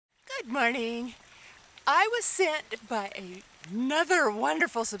Good morning. I was sent by another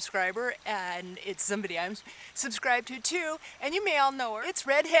wonderful subscriber, and it's somebody I'm subscribed to too, and you may all know her. It's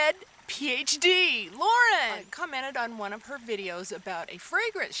Redheadphd PhD, Lauren. I commented on one of her videos about a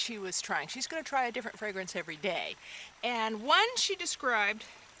fragrance she was trying. She's going to try a different fragrance every day. And one she described,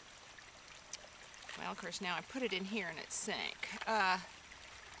 well, of course, now I put it in here and it sank.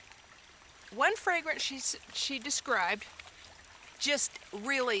 One fragrance she described just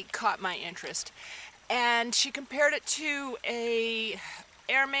really caught my interest. And she compared it to a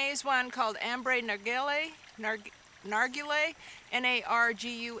Hermes one called Ambre Nargule,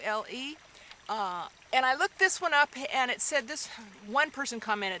 N-A-R-G-U-L-E. And I looked this one up and it said this, one person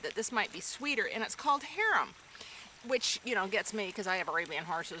commented that this might be sweeter, and it's called Haram, which, you know, gets me because I have Arabian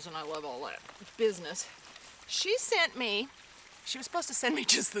horses and I love all that business. She sent me, she was supposed to send me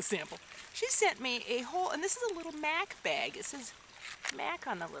just the sample. She sent me a whole, and this is a little MAC bag. It says MAC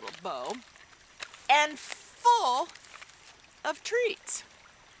on the little bow, and full of treats.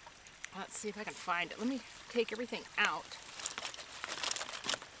 Let's see if I can find it. Let me take everything out.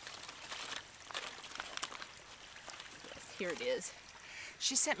 Yes, here it is.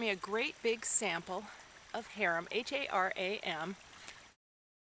 She sent me a great big sample of Haram, H-A-R-A-M.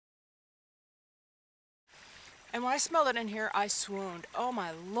 And when I smelled it in here, I swooned. Oh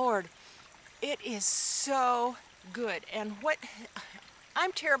my Lord, it is so good. And what,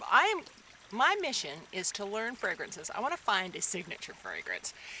 I'm terrible. My mission is to learn fragrances. I want to find a signature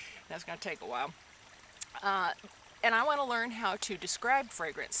fragrance. That's going to take a while. And I want to learn how to describe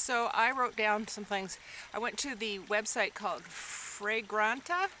fragrance. So I wrote down some things. I went to the website called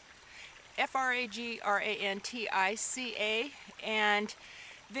Fragrantica, F-R-A-G-R-A-N-T-I-C-A, and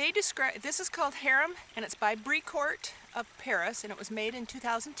they describe, this is called Haram, and it's by Brecourt of Paris, and it was made in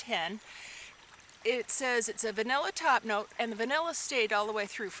 2010. It says it's a vanilla top note, and the vanilla stayed all the way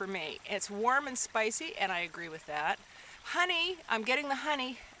through for me. It's warm and spicy, and I agree with that. Honey, I'm getting the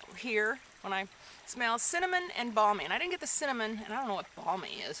honey here when I smell cinnamon and balmy, and I didn't get the cinnamon, and I don't know what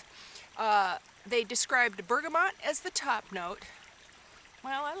balmy is. They described bergamot as the top note.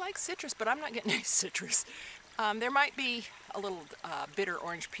 Well, I like citrus, but I'm not getting any citrus. There might be a little bitter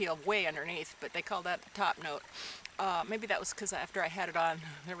orange peel way underneath, but they call that the top note. Maybe that was because after I had it on,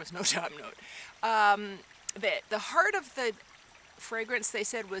 there was no top note. The heart of the fragrance, they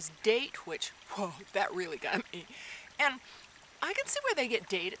said, was date, which, whoa, that really got me. And I can see where they get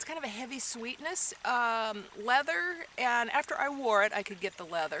date. It's kind of a heavy sweetness. Leather, and after I wore it, I could get the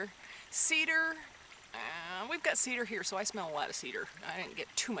leather. Cedar, we've got cedar here, so I smell a lot of cedar. I didn't get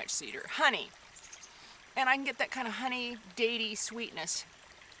too much cedar. Honey, and I can get that kind of honey, datey sweetness.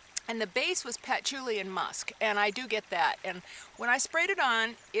 And the base was patchouli and musk, and I do get that. And when I sprayed it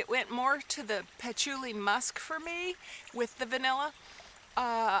on, it went more to the patchouli musk for me with the vanilla.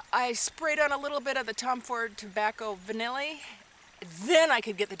 I sprayed on a little bit of the Tom Ford tobacco vanilla. Then I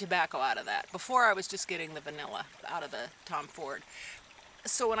could get the tobacco out of that. Before I was just getting the vanilla out of the Tom Ford.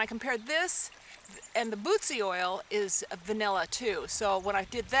 So when I compared this, and the Bootzie Oil is vanilla too. So when I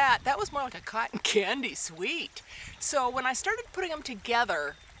did that, that was more like a cotton candy sweet. So when I started putting them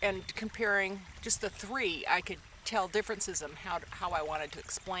together and comparing just the three, I could tell differences in how I wanted to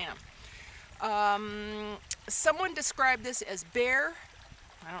explain them. Someone described this as bare.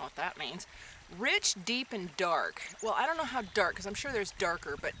 I don't know what that means. Rich, deep, and dark. Well, I don't know how dark, because I'm sure there's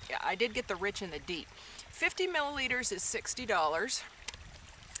darker, but I did get the rich and the deep. 50 milliliters is $60.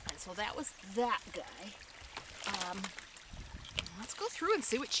 And so that was that guy. Let's go through and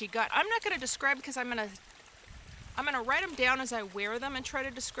see what she got. I'm not going to describe because I'm going to write them down as I wear them and try to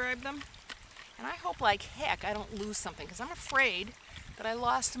describe them. And I hope like heck I don't lose something, because I'm afraid that I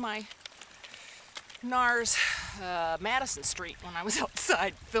lost my NARS Madison Street when I was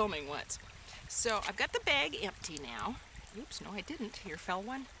outside filming once. So I've got the bag empty now. Oops, no I didn't. Here fell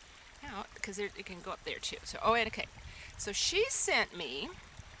one out, because it can go up there too. So, oh, and okay. So she sent me,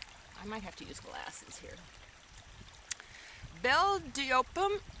 I might have to use glasses here, Belle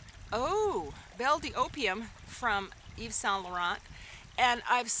d'Opium from Yves Saint Laurent, and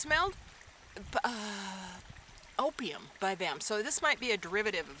I've smelled opium by them, so this might be a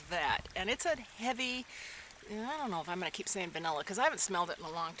derivative of that, and it's a heavy, I don't know if I'm going to keep saying vanilla because I haven't smelled it in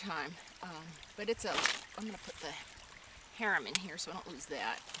a long time, but it's a, I'm going to put the Haram in here so I don't lose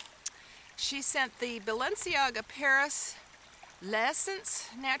that. She sent the Balenciaga Paris L'Essence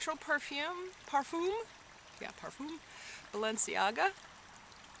Natural Perfume, Balenciaga.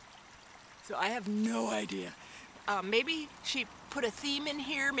 So I have no idea. Maybe she put a theme in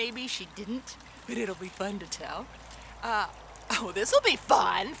here, maybe she didn't, but it'll be fun to tell. Oh, this will be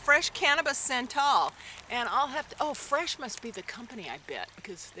fun. Fresh Cannabis Santal. And I'll have to, oh, Fresh must be the company, I bet,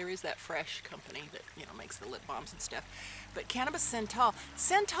 because there is that Fresh company that, you know, makes the lip balms and stuff. But Cannabis Santal.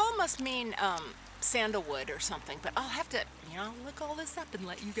 Santal must mean sandalwood or something, but I'll have to, you know, look all this up and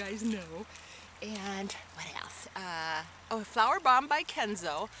let you guys know. And what else? Oh, Flower Bomb by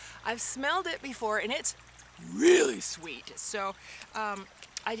Kenzo. I've smelled it before, and it's really sweet. So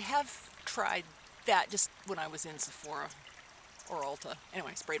I have tried that just when I was in Sephora or Ulta.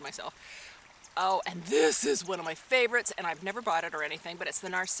 Anyway, I sprayed myself. Oh, and this is one of my favorites, and I've never bought it or anything, but it's the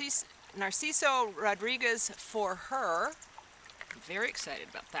Narciso Rodriguez For Her. I'm very excited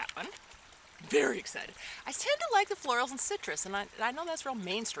about that one. Very excited. I tend to like the florals and citrus, and I know that's real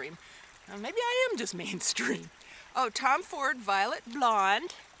mainstream. Maybe I am just mainstream. Oh, Tom Ford Violet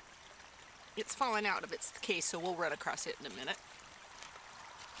Blonde. It's falling out of its case, so we'll run across it in a minute.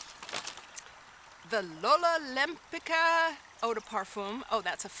 The Lolita Lempicka Eau de Parfum. Oh,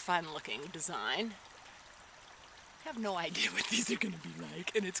 that's a fun-looking design. I have no idea what these are going to be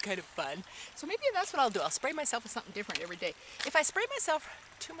like, and it's kind of fun. So maybe that's what I'll do. I'll spray myself with something different every day. If I spray myself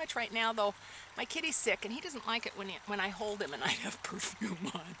too much right now, though, my kitty's sick, and he doesn't like it when I hold him and I have perfume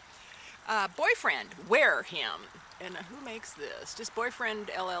on. Boyfriend, Wear Him. And who makes this? Just Boyfriend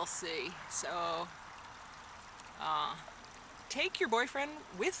LLC. So, take your boyfriend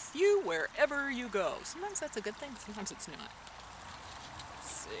with you wherever you go. Sometimes that's a good thing, sometimes it's not.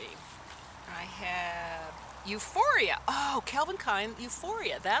 Let's see. I have Euphoria. Oh, Calvin Klein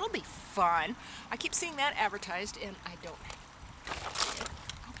Euphoria. That'll be fun. I keep seeing that advertised, and I don't.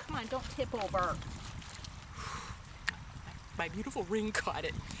 Oh, come on, don't tip over. My beautiful ring caught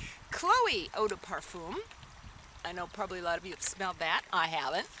it. Chloe Eau de Parfum. I know probably a lot of you have smelled that. I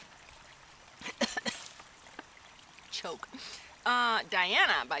haven't. Choke.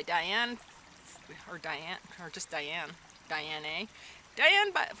 Diana by Diane, or just Diane. Diane.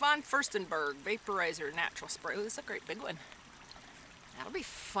 Diane von Furstenberg Vaporizer Natural Spray. Oh, this is a great big one. That'll be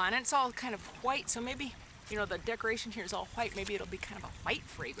fun. It's all kind of white, so maybe, you know, the decoration here is all white. Maybe it'll be kind of a white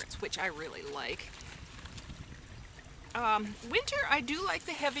fragrance, which I really like. Winter, I do like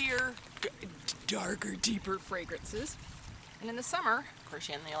the heavier, darker, deeper fragrances. And in the summer, of course,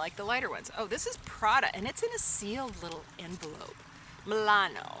 you like the lighter ones. Oh, this is Prada, and it's in a sealed little envelope.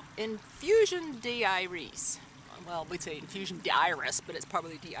 Milano, Infusion d'Iris. Well, we'd say Infusion d'Iris, but it's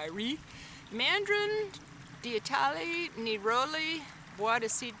probably d'Iris. Mandarin, d'Italie, Neroli, Bois de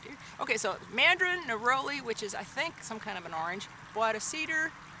Cedar. Okay, so Mandarin, Neroli, which is, I think, some kind of an orange. Bois de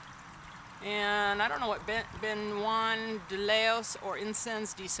Cedar. And I don't know what Benoit de Laos or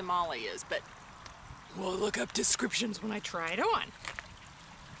Incense de Somali is, but we'll look up descriptions when I try it on.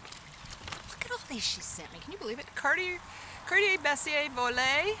 Look at all these she sent me. Can you believe it? Cartier Baiser Vole.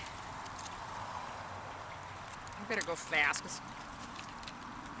 I better go fast because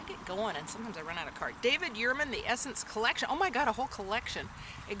I get going and sometimes I run out of cards. David Yurman, the Essence Collection. Oh my God, a whole collection.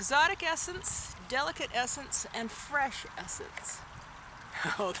 Exotic Essence, Delicate Essence, and Fresh Essence.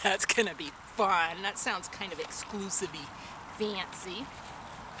 Oh, that's gonna be fun. That sounds kind of exclusive-y, fancy.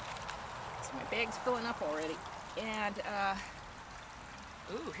 So my bag's filling up already. And,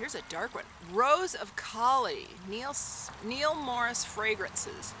 ooh, here's a dark one. Rose of Kali, Neil Morris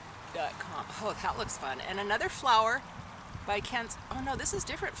Fragrances.com. Oh, that looks fun. And another flower by Kenzo. Oh no, this is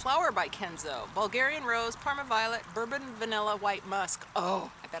different. Flower by Kenzo. Bulgarian Rose, Parma Violet, Bourbon Vanilla White Musk.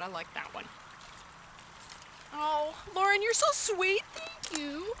 Oh, I bet I like that one. Oh, Lauren, you're so sweet. Thank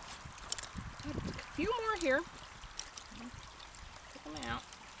you. A few more here. Pick them out.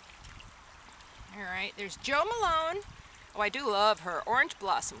 All right, there's Jo Malone. Oh, I do love her. Orange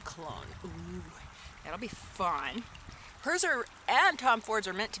Blossom Cologne. Ooh, that'll be fun. Hers are, and Tom Ford's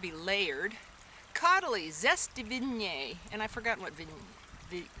are meant to be layered. Caudalie, Zest de Vigne. And I've forgotten what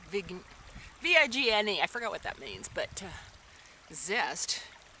V-I-G-N-E. I forgot what that means, but Zest.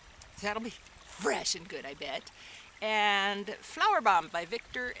 That'll be fresh and good, I bet. And Flower Bomb by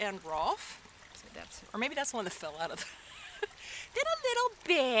Victor and Rolf. So that's, or maybe that's the one that fell out of then a little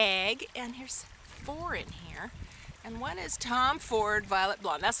bag, and here's 4 in here. And one is Tom Ford Violet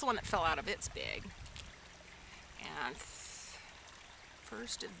Blonde. That's the one that fell out of its bag. And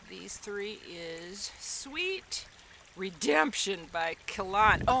first of these 3 is Sweet Redemption by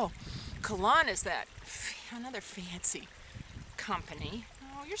Klein. Oh, Klein is that another fancy company.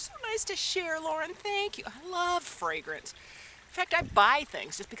 Oh, you're so nice to share, Lauren. Thank you. I love fragrance. In fact, I buy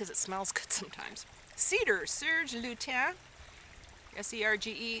things just because it smells good sometimes. Cedar, Serge Lutin.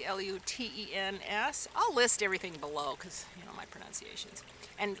 S-E-R-G-E-L-U-T-E-N-S. I'll list everything below because, you know, my pronunciations.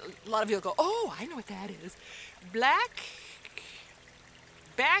 And a lot of you will go, oh, I know what that is. Black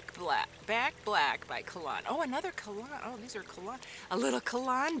Back Black by Klein. Oh, another Klein. Oh, these are Klein. A little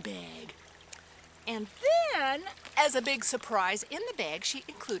Klein bag. And then, as a big surprise, in the bag, she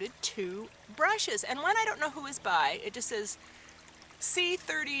included 2 brushes. And one I don't know who is by. It just says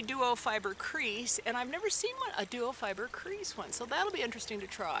C30 Duo Fiber Crease. And I've never seen a Duo Fiber Crease one. So that'll be interesting to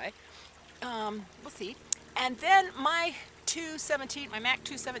try. We'll see. And then my 217, my MAC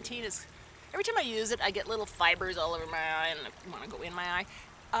 217 is, every time I use it, I get little fibers all over my eye and I want to go in my eye.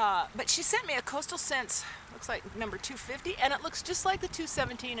 But she sent me a Coastal Scents, looks like number 250, and it looks just like the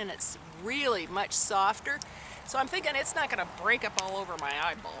 217, and it's really much softer. So I'm thinking it's not going to break up all over my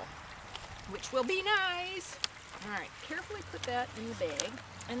eyeball, which will be nice. All right, carefully put that in the bag.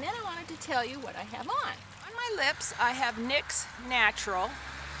 And then I wanted to tell you what I have on. On my lips, I have NYX Natural,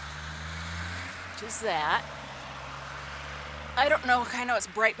 which is that. I don't know, I know it's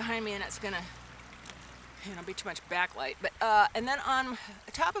bright behind me and it's going to be too much backlight, but and then on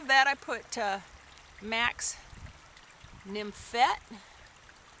top of that I put MAC's Nymphette.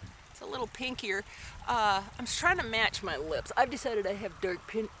 It's a little pinkier. I'm trying to match my lips. I've decided I have dark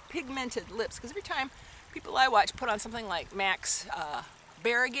pigmented lips because every time people I watch put on something like MAC's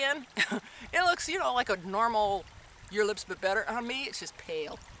Bare Again, it looks, you know, like a normal Your Lips But Better. On me, it's just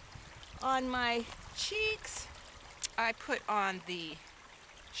pale. On my cheeks, I put on the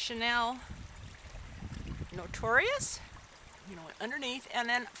Chanel Notorious, you know, underneath, and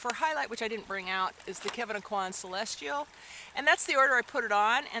then for highlight, which I didn't bring out, is the Kevyn Aucoin Celestial, and that's the order I put it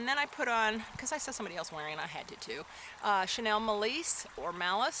on. And then I put on, because I saw somebody else wearing it, I had to too, Chanel Malice or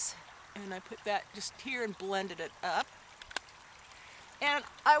Malice, and I put that just here and blended it up. And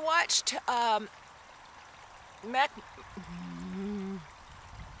I watched MAC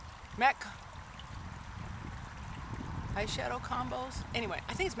eyeshadow combos. Anyway,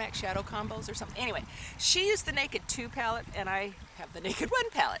 I think it's macshadowcombos or something. Anyway, she used the Naked 2 palette and I have the Naked 1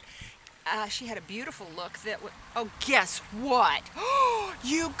 palette. She had a beautiful look that would, oh, guess what?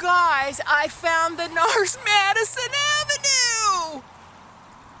 You guys, I found the NARS Madison Avenue!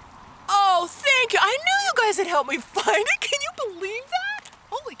 Oh, thank you. I knew you guys had helped me find it. Can you believe that?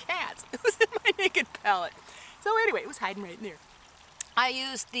 Holy cats. It was in my Naked palette. So anyway, it was hiding right in there. I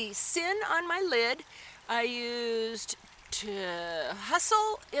used the Sin on my lid. I used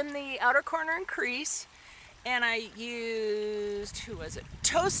Hustle in the outer corner and crease, and I used, who was it?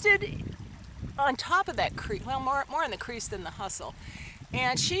 Toasted on top of that crease, well, more in the crease than the Hustle.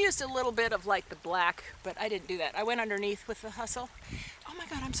 And she used a little bit of like the black, but I didn't do that. I went underneath with the Hustle. Oh my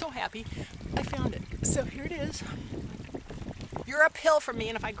God, I'm so happy. I found it. So here it is. You're uphill from me,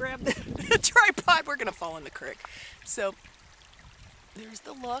 and if I grab the tripod, we're gonna fall in the creek. So there's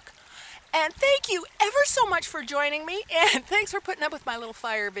the look. And thank you ever so much for joining me, and thanks for putting up with my little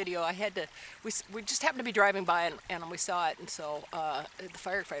fire video. I had to, we just happened to be driving by and we saw it, and so the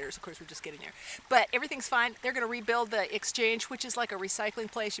firefighters, of course, were just getting there. But everything's fine. They're going to rebuild the exchange, which is like a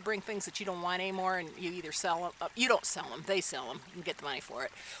recycling place. You bring things that you don't want anymore, and you either sell them, you don't sell them, they sell them, and get the money for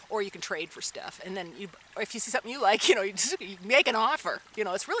it, or you can trade for stuff. And then if you see something you like, you know, you make an offer. You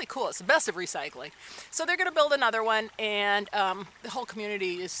know, it's really cool. It's the best of recycling. So they're going to build another one, and the whole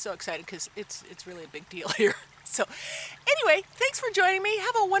community is so excited because it's really a big deal here. So anyway, thanks for joining me.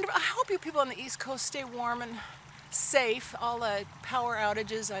 Have a wonderful, I hope you people on the East Coast stay warm and safe. All the power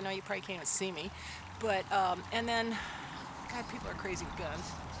outages, I know you probably can't even see me, but and then, God, people are crazy with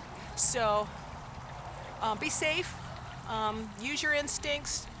guns. So be safe, use your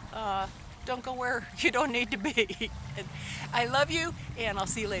instincts, don't go where you don't need to be. And I love you, and I'll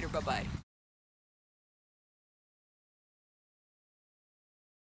see you later. Bye-bye.